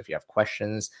groups. So if you have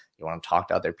questions, you want to talk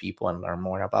to other people and learn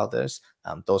more about this,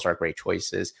 those are great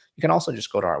choices. You can also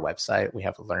just go to our website. We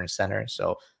have a Learn Center.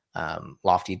 So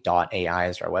lofty.ai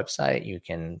is our website. You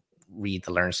can read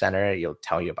the Learn Center. It'll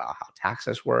tell you about how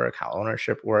taxes work, how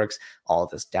ownership works, all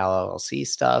this LLC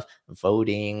stuff,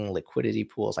 voting, liquidity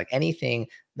pools, like anything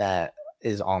that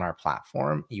is on our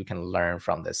platform, you can learn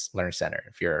from this Learn Center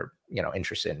if you're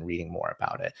interested in reading more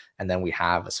about it. And then we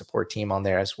have a support team on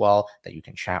there as well that you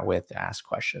can chat with to ask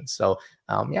questions. So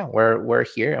we're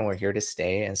here and we're here to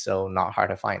stay. And so not hard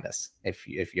to find us if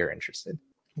you're interested.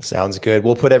 Sounds good.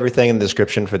 We'll put everything in the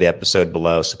description for the episode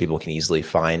below so people can easily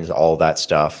find all that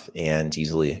stuff and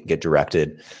easily get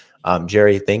directed.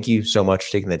 Jerry, thank you so much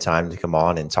for taking the time to come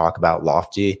on and talk about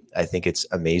Lofty. I think it's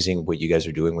amazing what you guys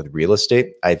are doing with real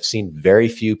estate. I've seen very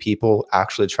few people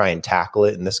actually try and tackle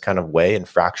it in this kind of way and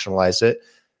fractionalize it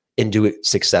and do it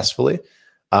successfully.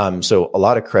 So a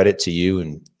lot of credit to you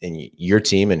and your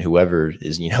team and whoever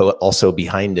is, also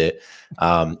behind it.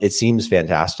 It seems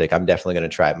fantastic. I'm definitely going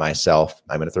to try it myself.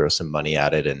 I'm going to throw some money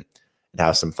at it and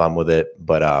have some fun with it.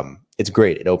 But it's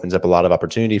great. It opens up a lot of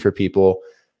opportunity for people,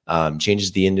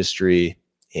 changes the industry.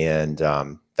 And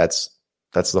that's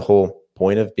the whole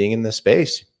point of being in this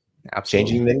space. Absolutely.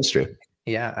 Changing the industry.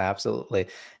 Yeah, absolutely.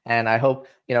 And I hope,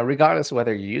 regardless of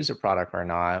whether you use a product or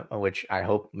not, which I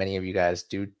hope many of you guys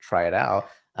do try it out.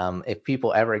 If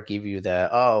people ever give you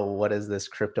what is this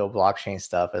crypto blockchain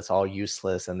stuff? It's all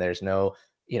useless and there's no,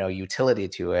 utility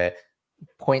to it.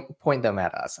 Point them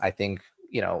at us. I think,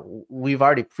 we've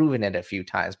already proven it a few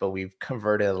times, but we've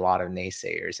converted a lot of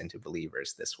naysayers into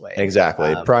believers this way.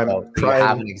 Prime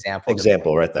have an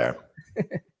example right there.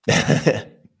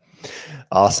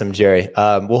 Awesome, Jerry.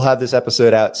 We'll have this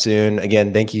episode out soon.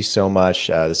 Again, thank you so much.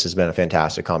 This has been a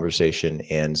fantastic conversation,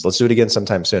 and let's do it again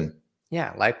sometime soon.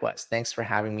 Yeah, likewise. Thanks for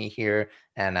having me here,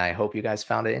 and I hope you guys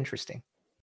found it interesting.